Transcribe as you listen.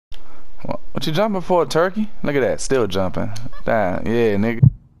What you jumping for, turkey? Look at that, still jumping. Damn, yeah, nigga.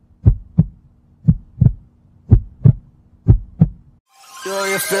 Yo,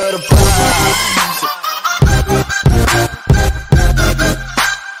 you feel the pride.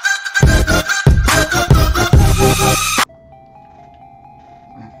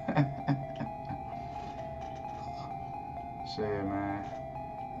 Shit, man.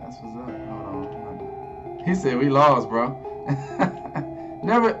 That's what's up. Hold on. He said we lost, bro.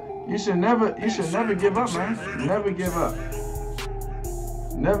 You should never give up, man. Never give up.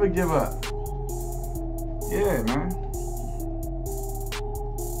 Never give up. Yeah, man.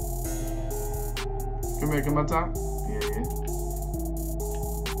 Come here, come on top. Yeah.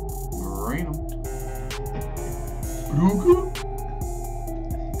 Marina. Bruca.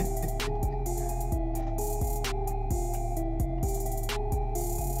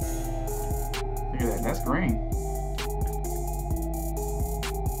 Look at that. That's green.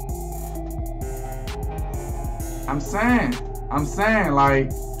 I'm saying,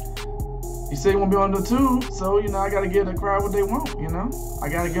 like, you say you won't be on the tube, so, you know, I gotta give the crowd what they want, you know? I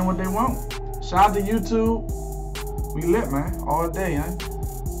gotta give them what they want. Shout out to YouTube. We lit, man, all day, huh?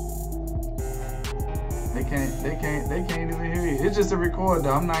 They can't even hear you. It's just a record,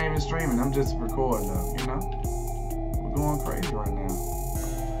 though. I'm not even streaming. I'm just recording, though, you know? We're going crazy right now.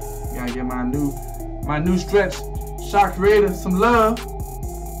 Gotta give my new stretch shot creator some love.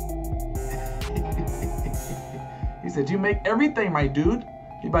 He said, "You make everything, my dude."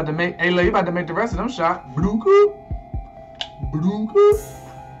 You about to make the rest of them shot. Bruca.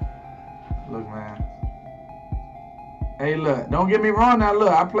 Look, man. Hey, look. Don't get me wrong now. Look,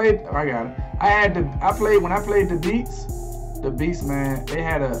 I got it. When I played the Beats, man, they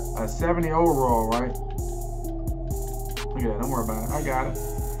had a 70 overall, right? Look at that. Don't worry about it. I got it.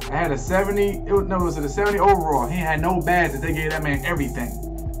 I had a 70. It was a 70 overall. He had no badges. They gave that man everything.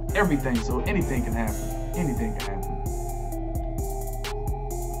 Everything. So anything can happen. Anything can happen.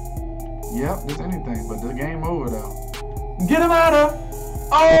 Yep, just anything, but the game over though. Get him out of!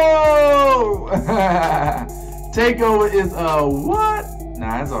 Oh! Takeover is what?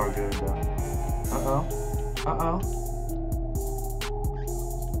 Nah, it's all good though. Uh-oh.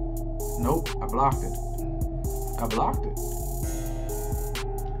 Nope, I blocked it.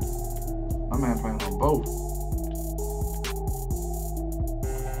 My man playing on both.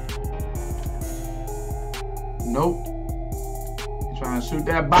 Nope. You trying to shoot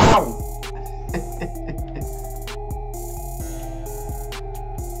that ball?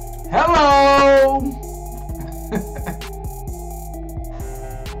 Hello.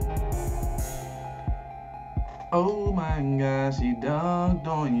 Oh my gosh, he dunked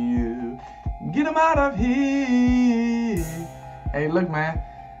on you. Get him out of here. Hey, look, man.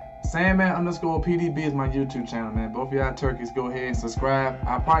 Sandman_PDB is my YouTube channel, man. Both of y'all turkeys, go ahead and subscribe.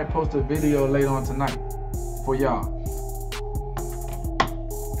 I'll probably post a video later on tonight for y'all.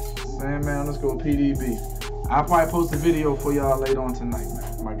 Sandman_PDB. I'll probably post a video for y'all later on tonight, man.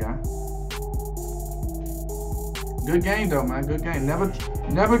 My guy. Good game though, man. Good game. Never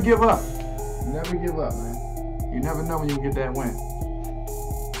give up. Never give up, man. You never know when you get that win.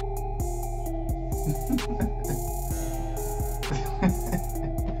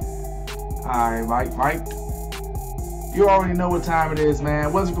 Alright, Mike. You already know what time it is,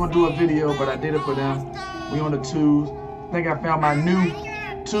 man. Wasn't gonna do a video, but I did it for them. We on the twos. I think I found my new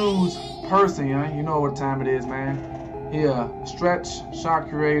twos person, you know what time it is, man. Yeah, stretch, shot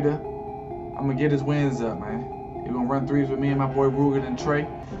creator. I'm gonna get his wins up, man. You're gonna run threes with me and my boy Ruger and Trey.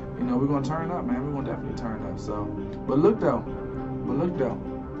 You know, we're gonna turn up, man. We're gonna definitely turn up. So, but look though.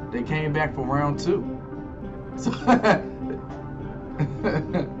 They came back for round 2. So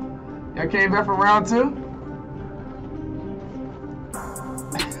y'all came back for round 2?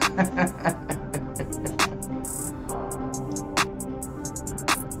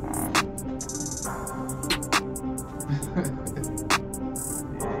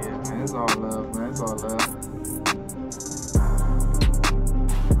 Yeah, man, it's all love, man. It's all love.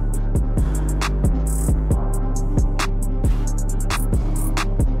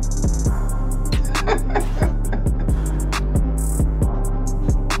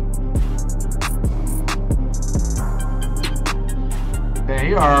 Man,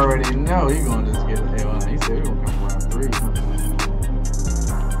 you already know you're gonna just get a L. He said we're gonna come around 3.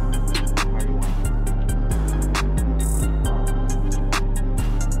 How you want?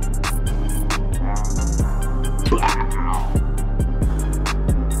 Wow.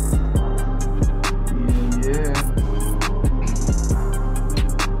 Yeah.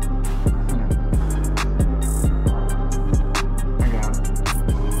 I got it.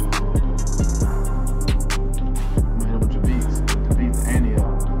 I'm gonna hit him with your beats. The beats and the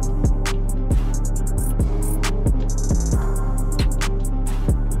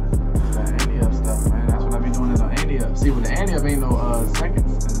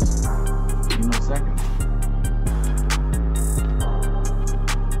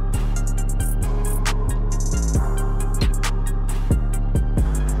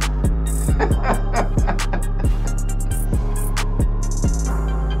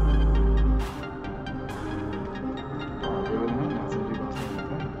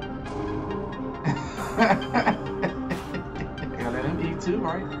Gotta let him eat too,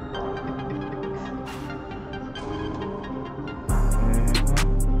 right?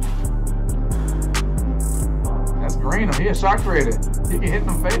 That's green. He a shot creator. He can hit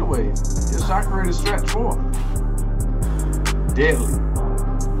them fadeaways. His shot creator stretch 4. Deadly.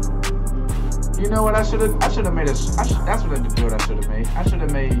 You know what? I should have made a. That's what the build I should have made. I should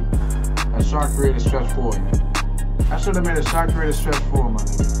have made a shot creator stretch 4. Yeah. I should have made a shot creator stretch 4, my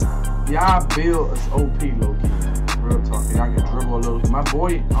nigga. Y'all build is OP low key. Real talk. Y'all can dribble a little. My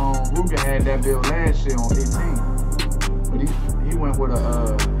boy Ruger had that build last year on 18, but he went with a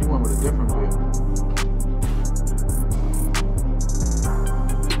different build.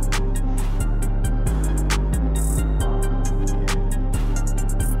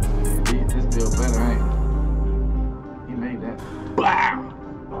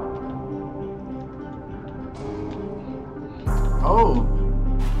 Oh,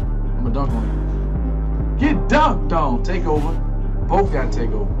 I'm gonna dunk on you. Get dunked on. Take over. Both got to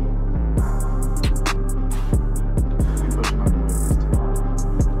take over. Let me push him out the way this time.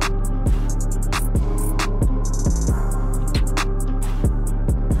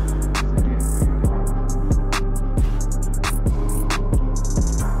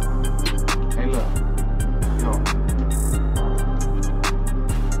 Hey, look. Yo.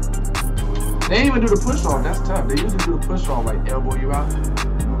 They ain't even do the push off. That's tough. They usually do the push off, like elbow you out. You know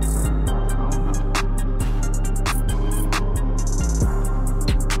what I'm saying? I don't know.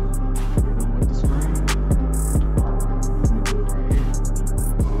 Hit him with the screen. Let me do it right here.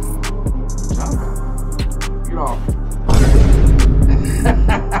 Jump it. Get off.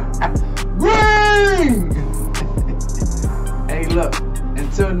 Green! Hey, look.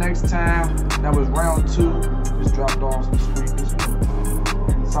 Until next time, that was round 2. Just dropped off some squeakers.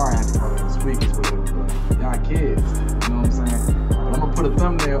 Sorry I had to call it squeakers, whatever, but y'all kids, you know what I'm saying? But I'm gonna put a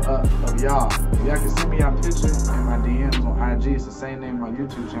thumbnail up of y'all. If y'all can send me y'all picture in my DMs on IG, it's the same name as my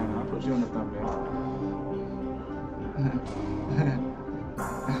YouTube channel. I'll put you in the thumbnail.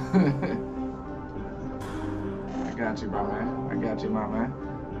 I got you, my man. I got you, my man.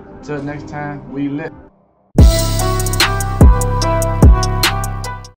 Until next time, we lit.